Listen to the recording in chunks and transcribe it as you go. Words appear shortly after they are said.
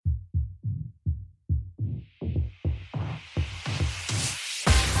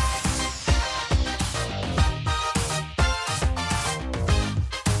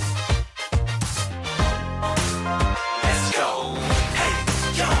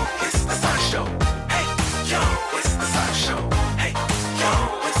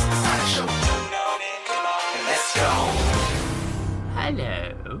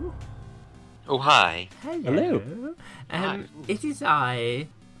Oh, hi. Hello. Hi. It is I,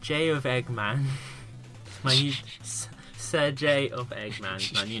 J of Eggman. My new Sir J of Eggman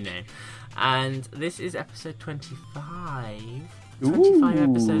is my new name. And this is episode 25. 25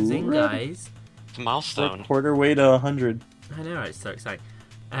 episodes in, guys. It's a milestone. Quarter way to 100. I know, right? It's so exciting.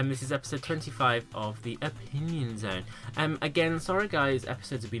 This is episode 25 of the Opinion Zone. Again, sorry guys,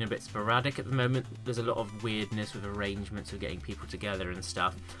 episodes have been a bit sporadic at the moment. There's a lot of weirdness with arrangements of getting people together and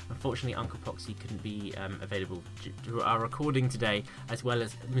stuff. Unfortunately, Uncle Poxy couldn't be available to our recording today, as well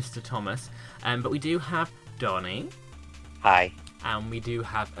as Mr. Thomas. But we do have Donnie. Hi. And we do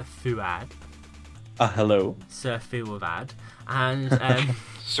have a Fuad. Hello. Sir Fuad. And...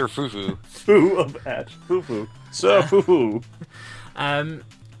 Sir Fufu. Fuad. Fufu. Sir Fufu.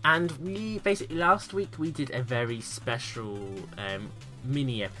 And we basically last week we did a very special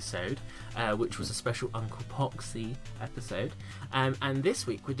mini episode, which was a special Uncle Poxy episode, and this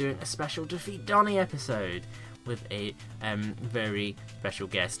week we're doing a special Defeat Donnie episode with a very special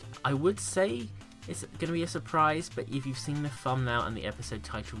guest. I would say it's going to be a surprise, but if you've seen the thumbnail and the episode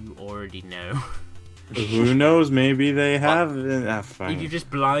title, you already know. Who knows? Maybe they have. Fine. If you're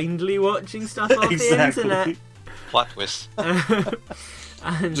just blindly watching stuff off the internet. Plot twist.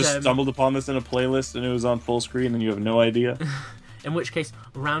 And, just stumbled upon this in a playlist and it was on full screen and you have no idea. In which case,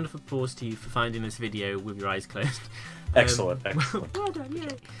 a round of applause to you for finding this video with your eyes closed. Excellent. Well done,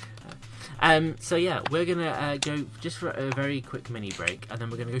 yay. So yeah, we're gonna go just for a very quick mini break, and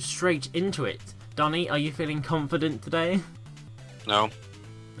then we're gonna go straight into it. Donnie, are you feeling confident today? No.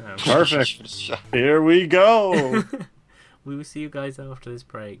 No. Perfect. Here we go. We will see you guys after this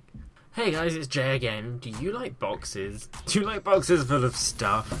break. Hey guys, it's Jay again. Do you like boxes? Do you like boxes full of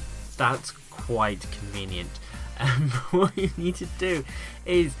stuff? That's quite convenient. What you need to do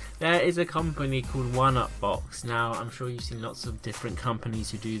is, there is a company called One Up Box. Now, I'm sure you've seen lots of different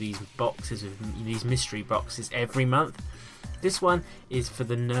companies who do these boxes, with these mystery boxes every month. This one is for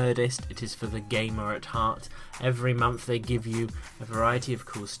the nerdist, it is for the gamer at heart. Every month they give you a variety of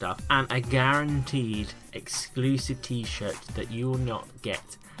cool stuff and a guaranteed exclusive t-shirt that you will not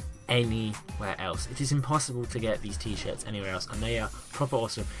get anywhere else. It is impossible to get these t-shirts anywhere else, and they are proper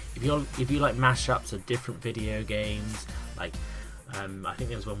awesome. If you like mashups of different video games, like I think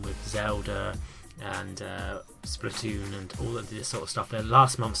there was one with Zelda and Splatoon and all of this sort of stuff. There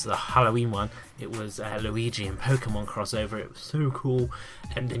last month's the Halloween one, it was Luigi and Pokemon crossover. It was so cool,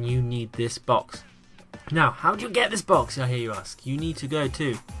 and then you need this box. Now, how do you get this box, I hear you ask? You need to go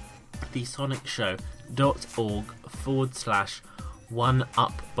to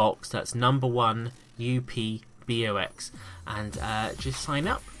thesonicshow.org/1upbox, that's number 1 UPBOX, and just sign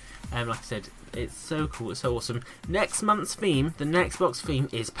up. Like I said, it's so cool, it's so awesome. Next month's theme, the next box theme,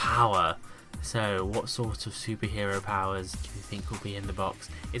 is power. So what sort of superhero powers do you think will be in the box?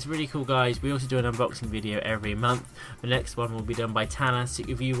 It's really cool, guys. We also do an unboxing video every month. The next one will be done by Tanner, so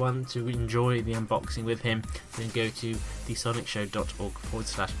if you want to enjoy the unboxing with him, then go to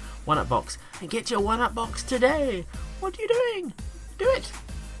thesonicshow.org/1upbox and get your 1up box today. What are you doing? Do it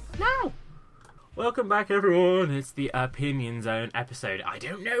now. Welcome back, everyone. It's the Opinion Zone episode. I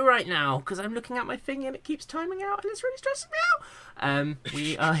don't know right now because I'm looking at my thing and it keeps timing out and it's really stressing me out.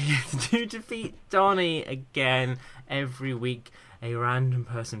 We are here to defeat Donnie again. Every week, a random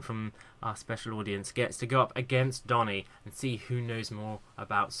person from our special audience gets to go up against Donnie and see who knows more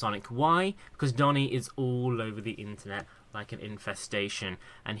about Sonic. Why? Because Donnie is all over the internet like an infestation,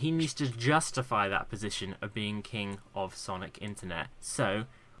 and he needs to justify that position of being king of Sonic Internet. So,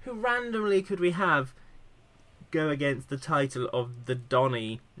 who randomly could we have go against the title of the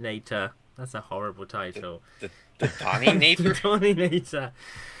Donnie-nator? That's a horrible title. The Donnie-nator? The Donnie-nator.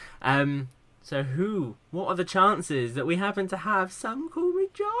 So who? What are the chances that we happen to have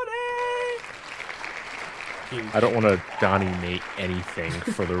SomeCallMeJohnny? I don't want to Donnie-nate anything,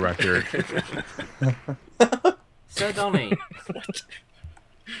 for the record. So Donnie,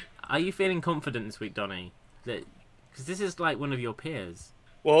 are you feeling confident this week, Donnie? Because this is like one of your peers.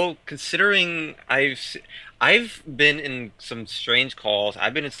 Well, considering I've been in some strange calls,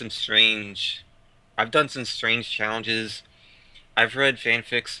 I've done some strange challenges, I've read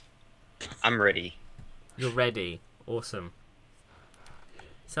fanfics, I'm ready. You're ready. Awesome.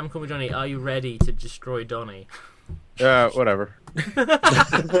 SomeCallMeJohnny, are you ready to destroy Donnie? Whatever.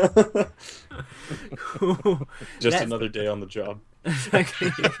 Cool. Just another day on the job. Exactly.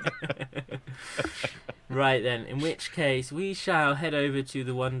 Right then, in which case we shall head over to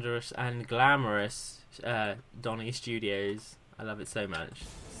the wondrous and glamorous Donnie Studios. I love it so much.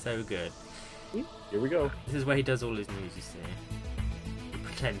 So good. Here we go. This is where he does all his news, you see. He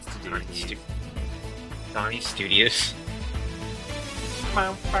pretends to do his news. Donnie Studios.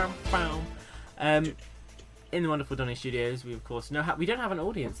 Bow, bow, bow. In the wonderful Donnie Studios, we of course we don't have an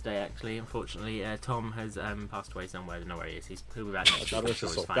audience today. Actually, unfortunately, Tom has passed away somewhere. I don't know where he is. He'll be back next week. God rest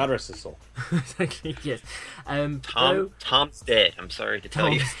his soul. God rest his soul. Exactly. Yes. Tom's dead. I'm sorry to tell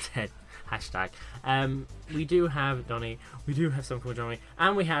you. Tom's dead. Hashtag. We do have Donnie. We do have SomeCallMeJohnny,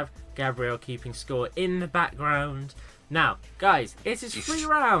 and we have Gabrielle keeping score in the background. Now, guys, it is 3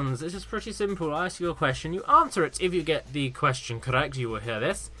 rounds. It's just pretty simple. I ask you a question, you answer it. If you get the question correct, you will hear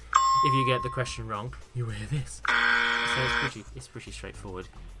this. If you get the question wrong, you will hear this. So it's pretty straightforward.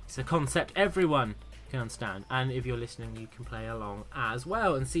 It's a concept everyone can understand. And if you're listening, you can play along as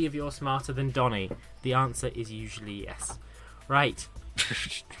well and see if you're smarter than Donnie. The answer is usually yes. Right.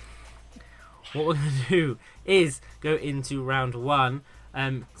 What we're going to do is go into round 1.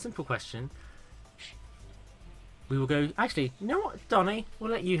 Simple question. We will go... Actually, you know what, Donnie?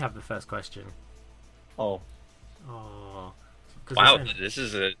 We'll let you have the first question. Oh. Wow, this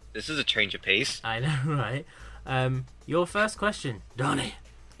is a change of pace. I know, right? Your first question, Donnie,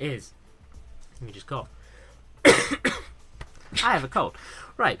 is... Let me just cough. I have a cold.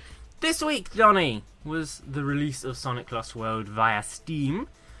 Right. This week, Donnie, was the release of Sonic Lost World via Steam.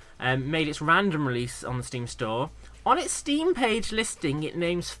 Made its random release on the Steam store. On its Steam page listing, it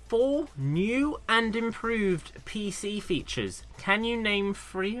names 4 new and improved PC features. Can you name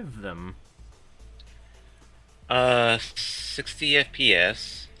 3 of them? 60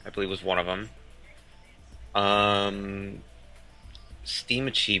 FPS, I believe, was one of them. Steam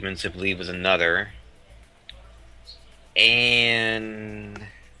achievements, I believe, was another. And...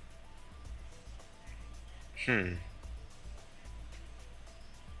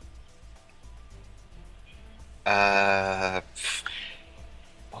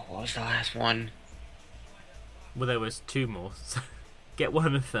 what was the last one? Well, there was 2 more, so get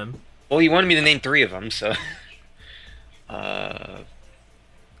one of them. Well, you wanted me to name 3 of them, so...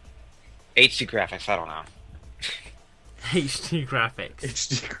 HD graphics, I don't know. HD graphics.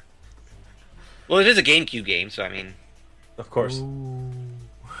 HD. Well, it is a GameCube game, so I mean... Of course. Ooh.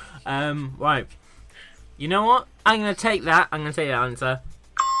 Right. You know what? I'm going to take that. I'm going to take that answer.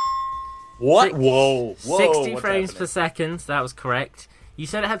 What? Whoa. 60 frames per second. That was correct. You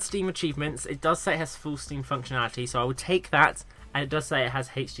said it had Steam achievements. It does say it has full Steam functionality, so I would take that. And it does say it has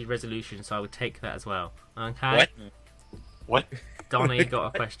HD resolution, so I would take that as well. Okay? What? Donnie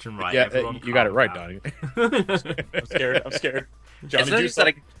got a question right. Yeah, you got it right, Donnie. I'm scared. Johnny, It's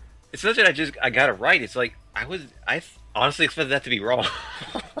not that I got it right. It's like I honestly expected that to be wrong.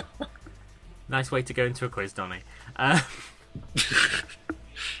 Nice way to go into a quiz, Donnie.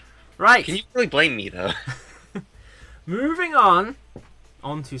 Right. Can you really blame me though? Moving on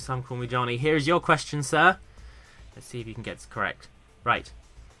to SomeCallMeJohnny. Here is your question, sir. Let's see if you can get this correct. Right.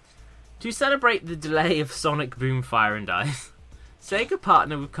 To celebrate the delay of Sonic Boom Fire and Ice, Sega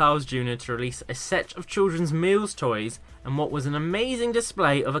partnered with Carl's Jr. to release a set of children's meals toys and what was an amazing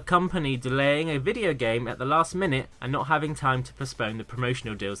display of a company delaying a video game at the last minute and not having time to postpone the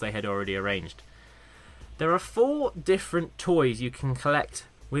promotional deals they had already arranged. There are 4 different toys you can collect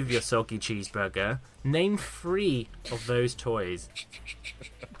with your soggy cheeseburger. Name 3 of those toys.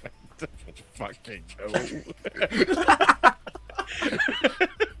 Fucking no.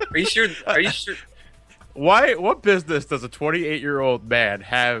 Are you sure? Why? What business does a 28-year-old man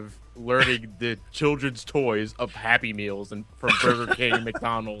have learning the children's toys of Happy Meals and from Burger King and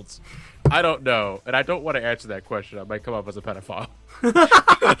McDonald's? I don't know, and I don't want to answer that question. I might come up as a pedophile.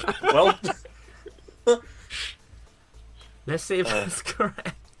 Well, let's see if that's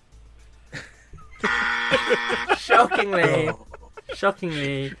correct. Shockingly,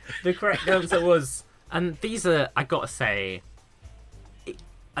 the correct answer was, and these are, I gotta say,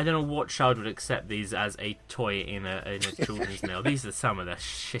 I don't know what child would accept these as a toy in a children's meal. These are some of the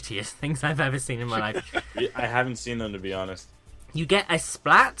shittiest things I've ever seen in my life. I haven't seen them, to be honest. You get a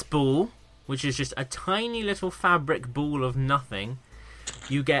splat ball, which is just a tiny little fabric ball of nothing.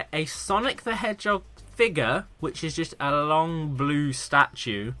 You get a Sonic the Hedgehog figure, which is just a long blue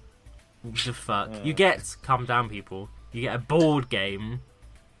statue. What the fuck? You get, calm down people, you get a board game.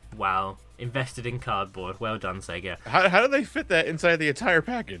 Wow. Invested in cardboard. Well done, Sega. How do they fit that inside the entire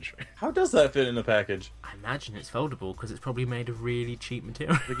package? How does that fit in the package? I imagine it's foldable because it's probably made of really cheap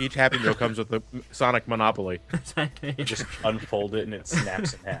material. Like each Happy Meal comes with the Sonic Monopoly. Exactly. You just unfold it and it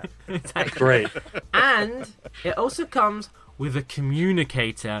snaps in half. Exactly. Great. And it also comes with a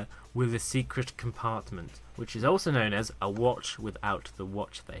communicator with a secret compartment, which is also known as a watch without the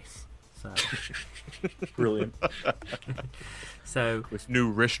watch face. So, Brilliant. so With new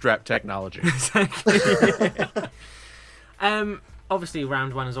wrist strap technology. exactly. Obviously,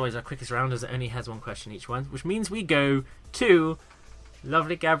 round 1 is always our quickest round, as it only has 1 question each one, which means we go to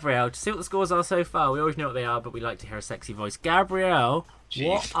Lovely Gabrielle. To see what the scores are so far, we always know what they are, but we like to hear a sexy voice. Gabrielle, Jeez.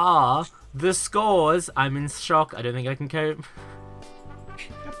 what are the scores? I'm in shock. I don't think I can cope.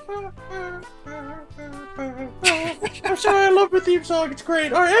 I'm sorry, I love my theme song. It's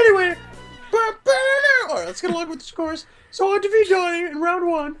great. All right, anyway. All right, let's get along with the scores. So I defeat Donnie in round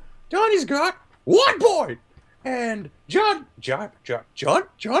 1. Donnie's got 1 point, and Johnny?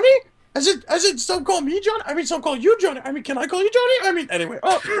 As it some call me Johnny? I mean, some call you Johnny. I mean, can I call you Johnny? I mean, anyway.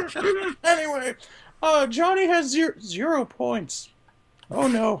 Anyway. Johnny has 0 points. Oh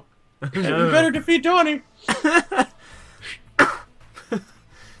no. We better defeat Donnie.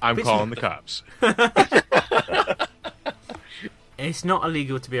 I'm calling the cops. It's not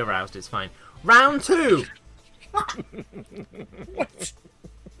illegal to be aroused. It's fine. Round 2. What?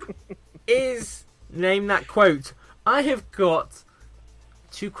 Is name that quote. I have got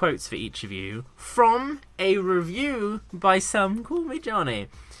 2 quotes for each of you from a review by SomeCallMeJohnny.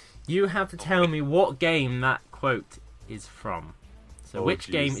 You have to tell me what game that quote is from. So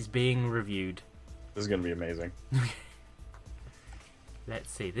which game is being reviewed? This is going to be amazing.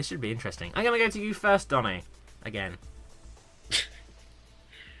 Let's see. This should be interesting. I'm going to go to you first, Donnie. Again.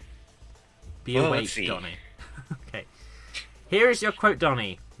 Be awake, Donnie. Okay. Here is your quote,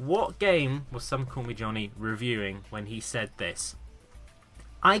 Donnie. What game was SomeCallMeJohnny reviewing when he said this?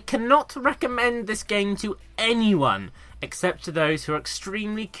 I cannot recommend this game to anyone except to those who are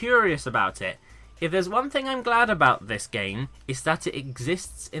extremely curious about it. If there's one thing I'm glad about this game, it's that it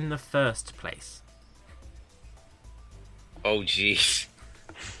exists in the first place. Oh, jeez.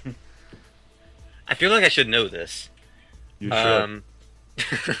 I feel like I should know this. You should.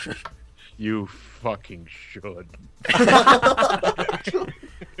 You fucking should.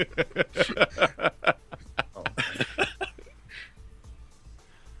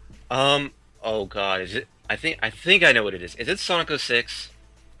 Oh god, is it? I think I know what it is. Is it Sonic 06?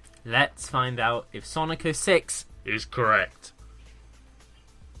 Let's find out if Sonic 06 is correct.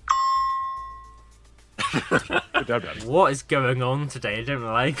 Good job, Donnie. What is going on today? I don't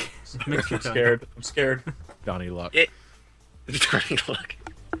like. I'm scared. Donnie luck. Look.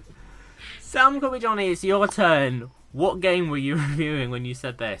 SomeCallMeJohnny, it's your turn. What game were you reviewing when you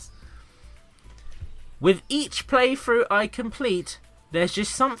said this? With each playthrough I complete, there's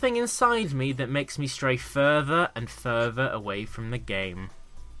just something inside me that makes me stray further and further away from the game.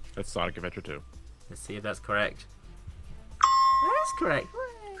 That's Sonic Adventure 2. Let's see if that's correct. That's correct.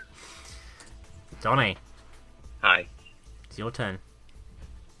 Donnie, Hi. it's your turn.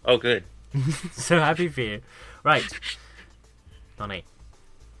 Oh, good. So happy for you. Right. Donnie,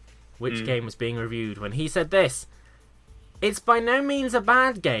 which game was being reviewed when he said this? It's by no means a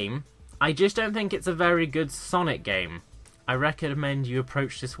bad game. I just don't think it's a very good Sonic game. I recommend you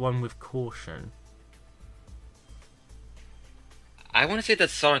approach this one with caution. I want to say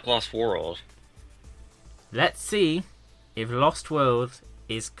that's Sonic Lost World. Let's see if Lost World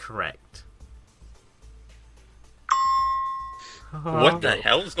is correct. What the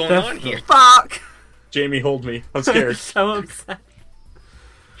hell is going on here? Fuck! Jamie, hold me. I'm I'm scared. so upset.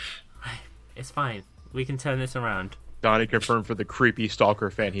 It's fine. We can turn this around. Donnie confirmed for the creepy stalker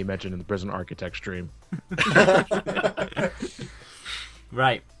fan he mentioned in the Prison Architect stream.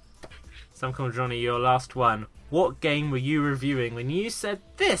 Right. SomeCallMeJohnny, your last one. What game were you reviewing when you said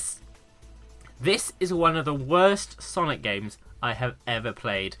this? This is one of the worst Sonic games I have ever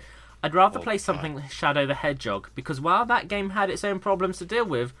played. I'd rather play something like Shadow the Hedgehog, because while that game had its own problems to deal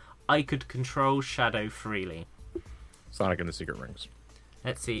with, I could control Shadow freely. Sonic and the Secret Rings.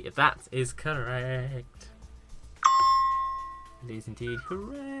 Let's see if that is correct. It is indeed.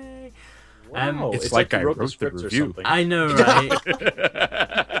 Hooray! Wow, It's like you I wrote wrote the script or review. something. I know, right?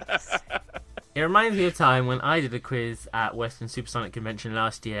 It reminds me of a time when I did a quiz at Western Supersonic Convention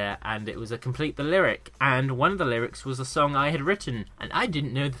last year, and it was a Complete the Lyric, and one of the lyrics was a song I had written, and I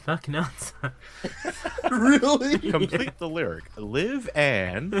didn't know the fucking answer. Really? Complete the lyric. Live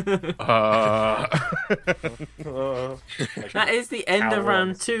and... That is the end of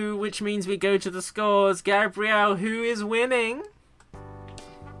round 2, which means we go to the scores. Gabrielle, who is winning?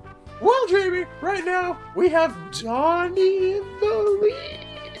 Well, Jamie, right now we have Donnie in the lead.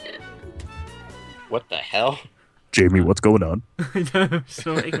 What the hell? Jamie, what's going on? No,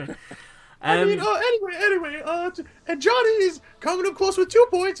 sorry. Anyway, and Johnny is coming up close with 2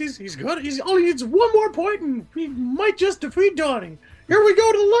 points. He's good. He's only needs 1 more point, and he might just defeat Donnie. Here we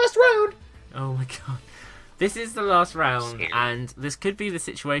go to the last round. Oh my god. This is the last round, and this could be the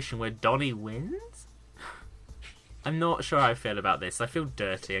situation where Donnie wins? I'm not sure how I feel about this. I feel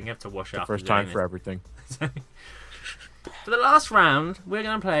dirty. I'm going to have to wash up. First time for everything. For the last round, we're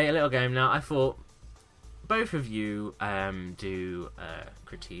going to play a little game now. I thought, both of you do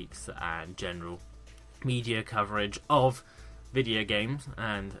critiques and general media coverage of video games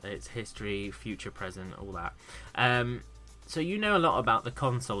and its history, future, present, all that. So you know a lot about the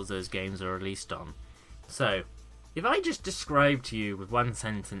consoles those games are released on. So, if I just describe to you with one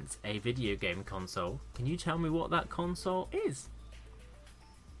sentence a video game console, can you tell me what that console is?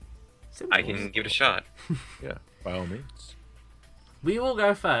 Simple. I can give it a shot. Yeah, by all means. We will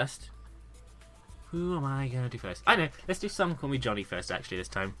go first. Who am I going to do first? I know. Let's do Some Call Me Johnny first, actually, this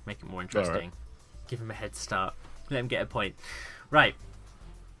time. Make it more interesting. Right. Give him a head start. Let him get a point. Right.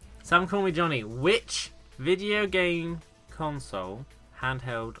 Some Call Me Johnny. Which video game console,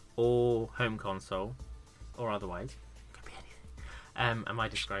 handheld or home console, or otherwise, could be anything, am I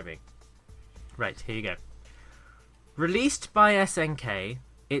describing? Right, here you go. Released by SNK,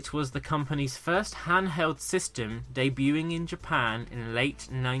 it was the company's first handheld system, debuting in Japan in late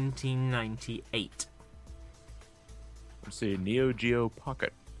 1998. Let's see, Neo Geo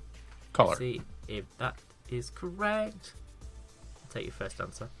Pocket Color. Let's see if that is correct. I'll take your first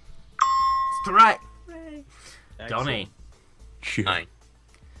answer. It's correct! Donnie, Hi.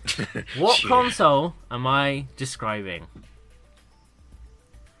 what Cheer. console am I describing?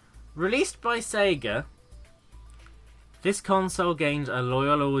 Released by Sega, this console gained a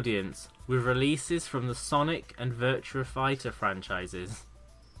loyal audience with releases from the Sonic and Virtua Fighter franchises.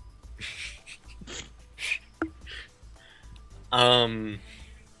 I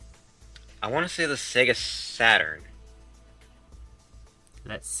want to say the Sega Saturn.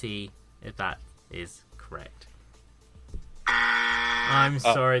 Let's see if that is correct. I'm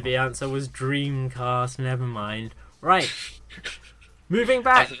sorry, the answer was Dreamcast. Never mind. Right. Moving I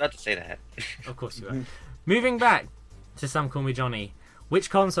back. was about to say that. Of course you are. Moving back to Some Call Me Johnny. Which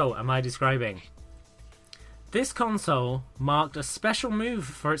console am I describing? This console marked a special move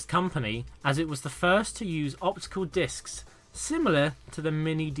for its company, as it was the first to use optical discs, similar to the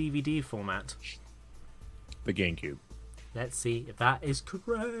mini DVD format. The GameCube. Let's see if that is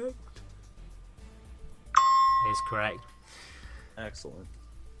correct. Is correct. Excellent.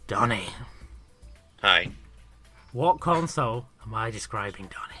 Donnie, Hi. what console am I describing,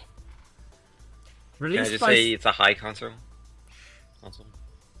 Donnie? Can I Released just by say it's a high console?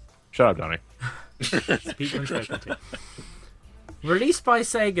 Shut up, Donnie. Speak when spoken to. Released by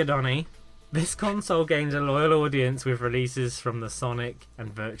Sega, Donnie, this console gained a loyal audience with releases from the Sonic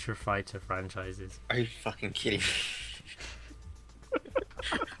and Virtua Fighter franchises. Are you fucking kidding me?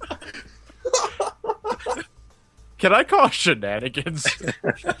 Can I call shenanigans?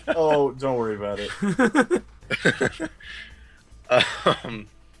 Oh, don't worry about it.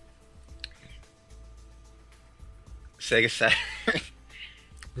 Sega Saturn.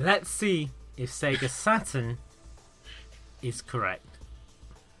 Let's see if Sega Saturn is correct.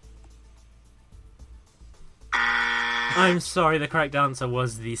 I'm sorry, the correct answer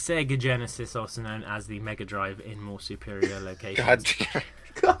was the Sega Genesis, also known as the Mega Drive, in more superior locations. God damn.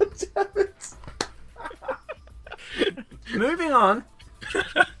 God damn it. Moving on.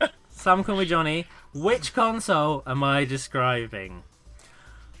 Some Call Me Johnny. Which console am I describing?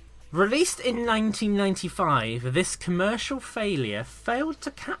 Released in 1995, this commercial failure failed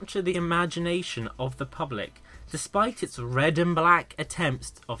to capture the imagination of the public, despite its red and black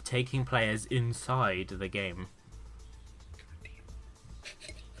attempts of taking players inside the game.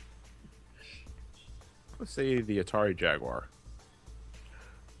 Let's say the Atari Jaguar.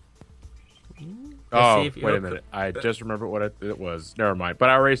 see Oh, if wait you're a minute. I just remembered what it was. Never mind. But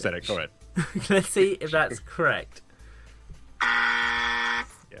I already said it. Go ahead. Let's see if that's correct. Yeah.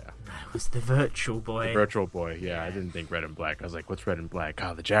 That was the Virtual Boy. Virtual Boy. Yeah, I didn't think red and black. I was like, what's red and black?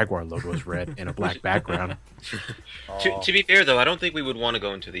 Oh, the Jaguar logo is red and a black background. To be fair, though, I don't think we would want to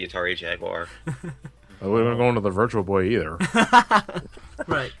go into the Atari Jaguar. I wouldn't go into the Virtual Boy either.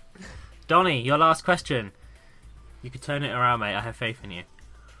 Right. Donnie, your last question. You could turn it around, mate. I have faith in you.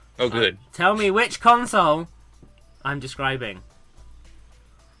 Oh, good. Tell me which console I'm describing.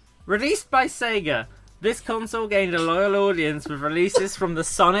 Released by Sega, this console gained a loyal audience with releases from the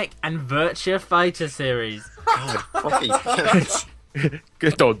Sonic and Virtua Fighter series. God, fucking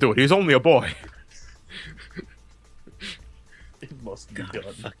Don't do it. He's only a boy. It must be God,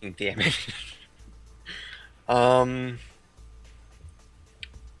 done. fucking damn it.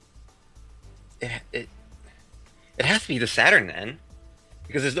 It has to be the Saturn then,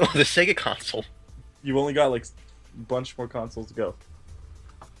 because there's no other Sega console. You've only got like a bunch more consoles to go.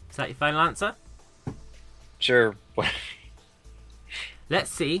 Is that your final answer? Sure. What?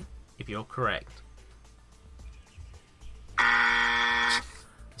 Let's see if you're correct.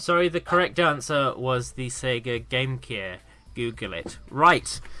 Sorry, the correct answer was the Sega Game Gear. Google it.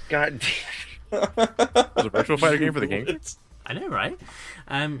 Right. God damn. Was a virtual fighter game for the game? I know, right?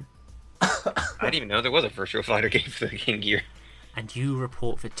 I didn't even know there was a Virtual Fighter game for the Game Gear. And you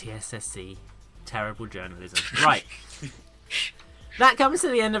report for TSSC. Terrible journalism. Right. That comes to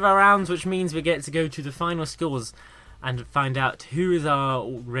the end of our rounds, which means we get to go to the final scores and find out who is our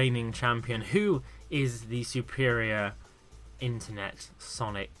reigning champion, who is the superior internet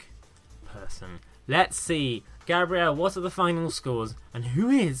Sonic person. Let's see. Gabrielle, what are the final scores and who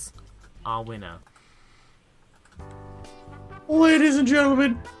is our winner? Ladies and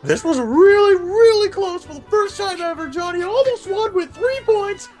gentlemen, this was really, really close for the first time ever. Johnny almost won with 3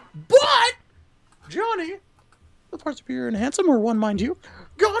 points, but Johnny, the far superior and handsome, or one, mind you,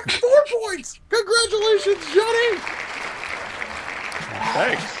 got 4 points. Congratulations, Johnny.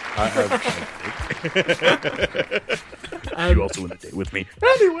 Thanks. You also want to date with me?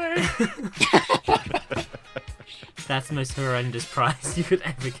 Anyway, That's the most horrendous prize you could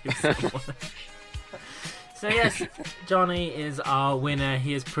ever give someone. So yes, Johnny is our winner.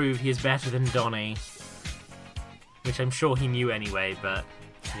 He has proved he is better than Donnie, which I'm sure he knew anyway, but,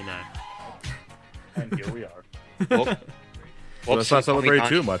 you know. and here we are. Well, Let's not celebrate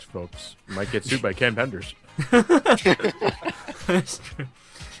too much, folks. Might get sued by Ken Penders. That's true.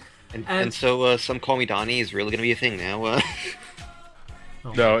 And so, Some Call Me Donnie is really going to be a thing now.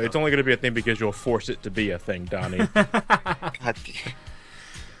 Oh No, my it's only going to be a thing because you'll force it to be a thing, Donnie. God.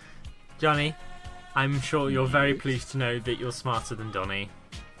 Johnny, I'm sure you're very pleased to know that you're smarter than Donnie.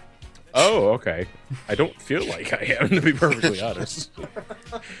 Oh, okay. I don't feel like I am, to be perfectly honest.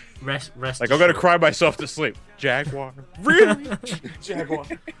 Rest Like, I'm going to cry myself to sleep. Jaguar. Really? Jaguar.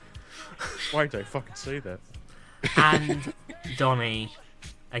 Why did I fucking say that? And Donnie,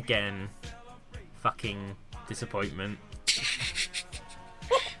 again, fucking disappointment.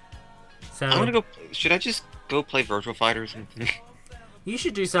 So I'm gonna go. Should I just go play Virtual Fighter or something? you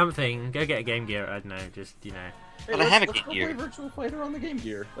should do something. Go get a Game Gear. I don't know, just, you know. Hey, But I have a let's Game go Gear. play Virtual Fighter on the Game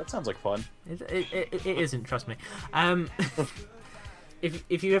Gear. That sounds like fun. It isn't, trust me.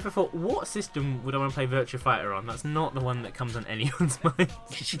 If you ever thought, what system would I want to play Virtua Fighter on? That's not the one that comes on anyone's mind.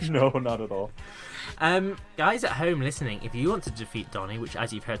 No, not at all. Guys at home listening, if you want to defeat Donnie, which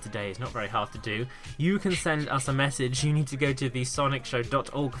as you've heard today is not very hard to do, you can send us a message. You need to go to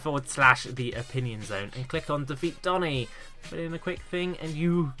thesonicshow.org/the opinion zone and click on Defeat Donnie. Put in a quick thing and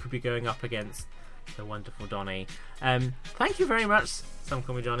you could be going up against the wonderful Donnie. Thank you very much, Some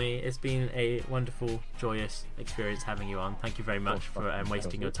Call Me Johnny. It's been a wonderful, joyous experience having you on. Thank you very much for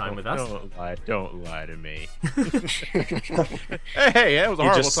wasting your time with us. Don't lie to me. hey, that was a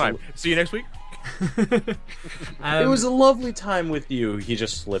horrible time. See you next week. It was a lovely time with you. He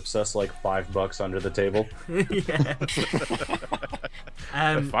just slips us like $5 under the table. Yeah.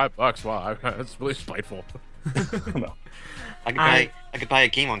 $5. Wow, that's really spiteful. No. I could buy a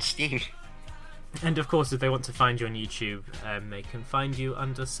game on Steam. And of course, if they want to find you on YouTube, they can find you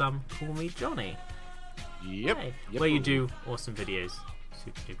under Some Call Me Johnny. Yep. Hey, Yep. where you do awesome videos.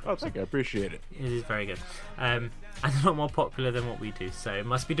 Super duper Oh, awesome. thank you. I appreciate it. It is very good. And a lot more popular than what we do, so it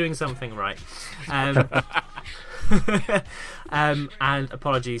must be doing something right. And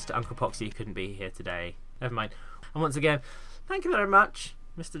apologies to Uncle Poxy, who couldn't be here today. Never mind. And once again, thank you very much,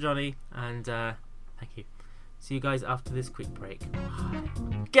 Mr. Johnny, and thank you. See you guys after this quick break.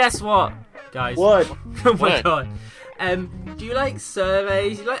 Guess what, guys? What? Oh my What? god. Do you like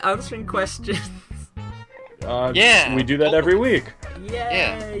surveys? Do you like answering questions? Yeah. We do that every week. Yay!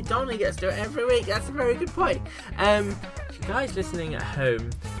 Yeah. Donnie gets to do it every week. That's a very good point. Guys listening at home,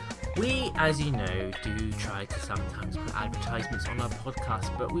 we, as you know, do try to sometimes put advertisements on our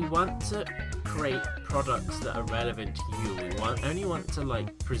podcast, but we want to create products that are relevant to you. We only want to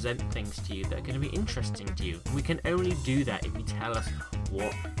present things to you that are going to be interesting to you. And we can only do that if you tell us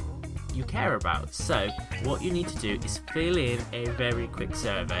what you care about. So what you need to do is fill in a very quick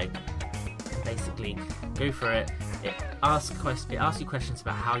survey. Basically, go for it. It asks you questions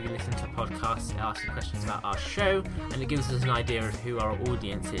about how you listen to podcasts. It asks you questions about our show, and it gives us an idea of who our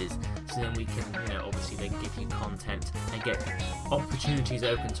audience is. So then we can, obviously then give you content and get opportunities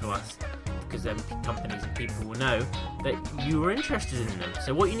open to us, because then companies and people will know that you are interested in them.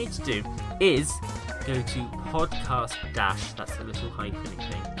 So what you need to do is go to podcast dash. That's the little hyphen thing,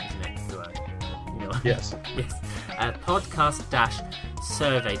 isn't it? Yes. Yes.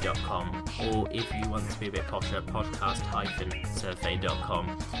 Podcast-survey.com, or if you want to be a bit posher,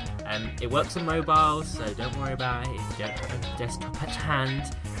 podcast-survey.com. It works on mobile, so don't worry about it if you don't have a desktop at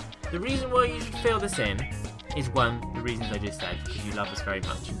hand. The reason why you should fill this in is, one, the reasons I just said, because you love us very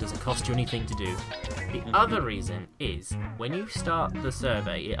much and it doesn't cost you anything to do. The other reason is, when you start the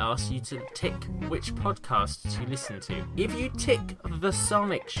survey, it asks you to tick which podcasts you listen to. If you tick The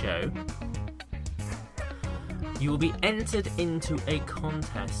Sonic Show, you will be entered into a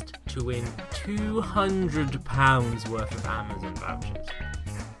contest to win £200 worth of Amazon vouchers.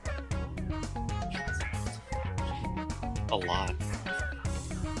 A lot.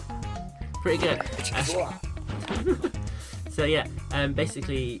 Pretty good. It's a lot. So yeah,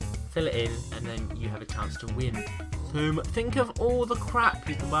 basically fill it in and then you have a chance to win. So think of all the crap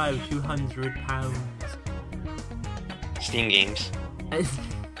you can buy with £200. Steam games. Ooh.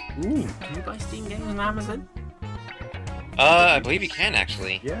 Can you buy Steam games on Amazon? I believe you can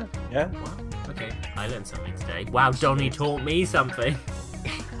actually. Yeah. Wow. Okay, I learned something today. Wow, Donnie taught me something.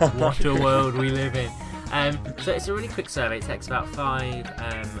 What a world we live in. So it's a really quick survey. It takes about 5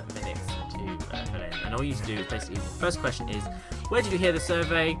 minutes to fill in. And all you need to do is basically, the first question is, where did you hear the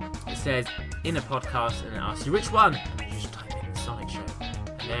survey? It says, in a podcast, and it asks you which one. And you just type in the Sonic Show. And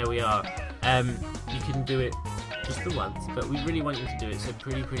there we are. You can do it just the once, but we really want you to do it, so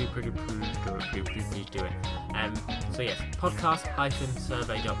please do it. So yes,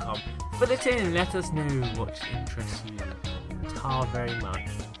 podcast-survey.com. Fill it in and let us know what interests you. Tar very much.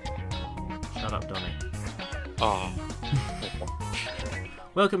 Shut up, Donnie. Oh.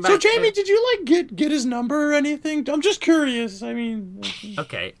 Welcome back. So Jamie, did you like get his number or anything? I'm just curious. I mean,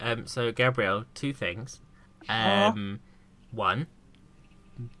 Okay, so Gabrielle, 2 things. One,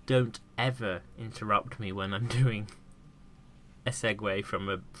 don't ever interrupt me when I'm doing a segue from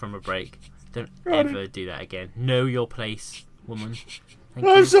a break. Don't ever do that again. Know your place, woman. Thank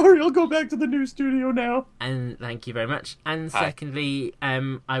you. I'm sorry. I'll go back to the new studio now. And thank you very much. And secondly,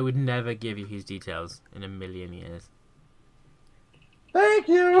 I would never give you his details in a million years. Thank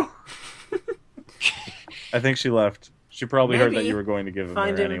you. I think she left. She probably heard that Maybe. you were going to give him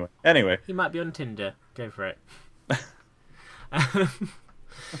Find her him. anyway. Anyway. He might be on Tinder. Go for it.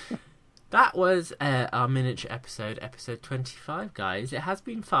 That was our miniature episode 25, guys. It has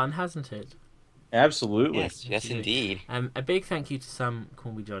been fun, hasn't it? Absolutely. Yes, indeed. A big thank you to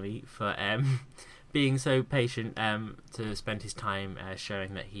SomeCallMeJohnny for being so patient to spend his time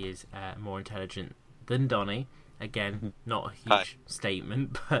showing that he is more intelligent than Donnie. Again, not a huge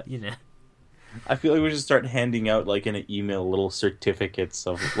statement, but you know. I feel like we should start handing out like in an email little certificates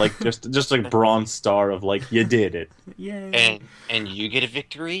of like just like bronze star of like you did it. Yay. And you get a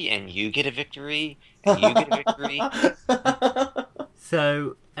victory, and you get a victory, and you get a victory.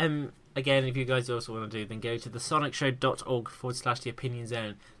 So, again, if you guys also want to do, then go to thesonicshow.org/the opinion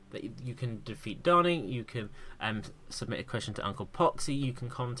zone. That you can defeat Donnie, you can submit a question to Uncle Poxy, you can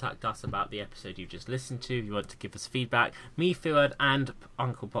contact us about the episode you've just listened to if you want to give us feedback. Me, Fuad, and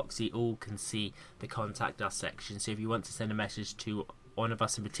Uncle Poxy all can see the contact us section, so if you want to send a message to one of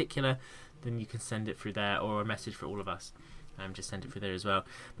us in particular, then you can send it through there, or a message for all of us. Just send it through there as well.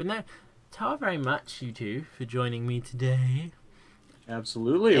 But no, tar very much, you two, for joining me today.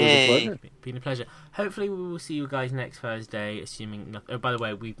 Absolutely, it was a pleasure. Been a pleasure. Hopefully we will see you guys next Thursday, assuming oh, by the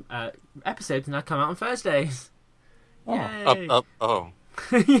way, we episodes now come out on Thursdays. Yay. Oh.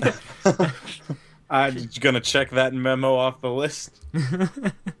 I'm gonna check that memo off the list.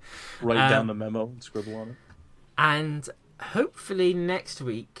 Write down the memo and scribble on it. And hopefully next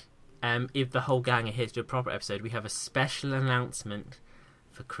week, if the whole gang are here to do a proper episode, we have a special announcement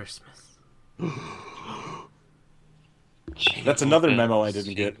for Christmas. That's another memo I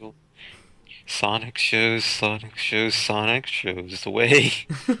didn't get. Sonic shows the way.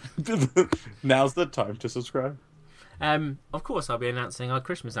 Now's the time to subscribe. Of course, I'll be announcing our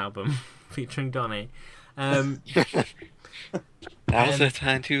Christmas album featuring Donnie. Now's the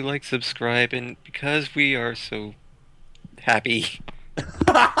time to like, subscribe, and because we are so happy.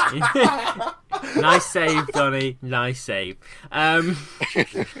 Nice save, Donnie. Nice save.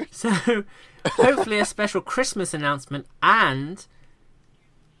 So, hopefully a special Christmas announcement, and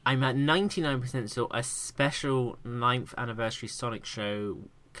I'm at 99% sure a special 9th anniversary Sonic Show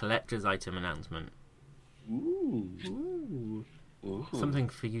collector's item announcement. Ooh. Something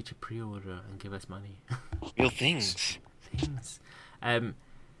for you to pre-order and give us money. Real things.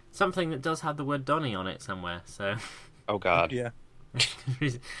 Something that does have the word Donnie on it somewhere, so... Oh god. Yeah.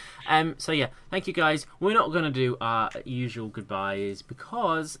 So yeah, thank you guys. We're not going to do our usual goodbyes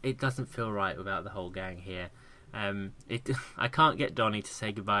because it doesn't feel right without the whole gang here. I can't get Donnie to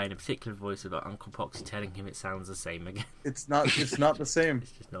say goodbye in a particular voice without Uncle Poxy telling him it sounds the same again. It's not the same.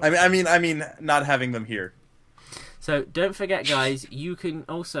 It's just not I mean not having them here. So don't forget, guys, you can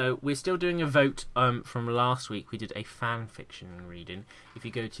also... We're still doing a vote from last week. We did a fan fiction reading. If you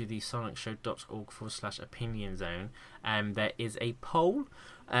go to the sonicshow.org/opinion zone, there is a poll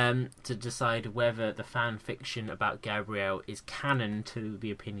to decide whether the fan fiction about Gabrielle is canon to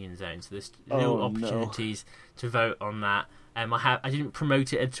the Opinion Zone. So there's no opportunities to vote on that. I didn't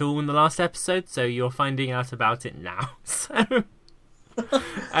promote it at all in the last episode, so you're finding out about it now. So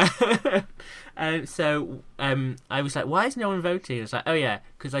I was like, why is no one voting? I was like, oh yeah,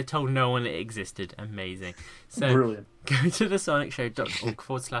 because I told no one it existed. Amazing. So Brilliant. Go to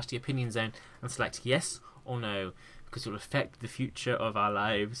thesonicshow.org/the Opinion Zone and select yes or no, because it will affect the future of our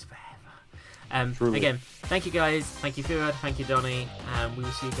lives forever. Again, thank you guys. Thank you, Fuad. Thank you, Donnie. We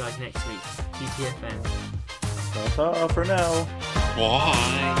will see you guys next week. TTFN. Ta-ta for now.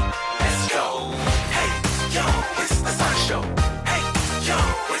 Bye. Let's go. Hey, yo, it's the Sonic Show. Hey, yo,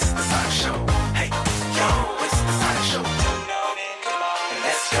 it's the Sonic Show. Hey, yo, it's the Sonic Show.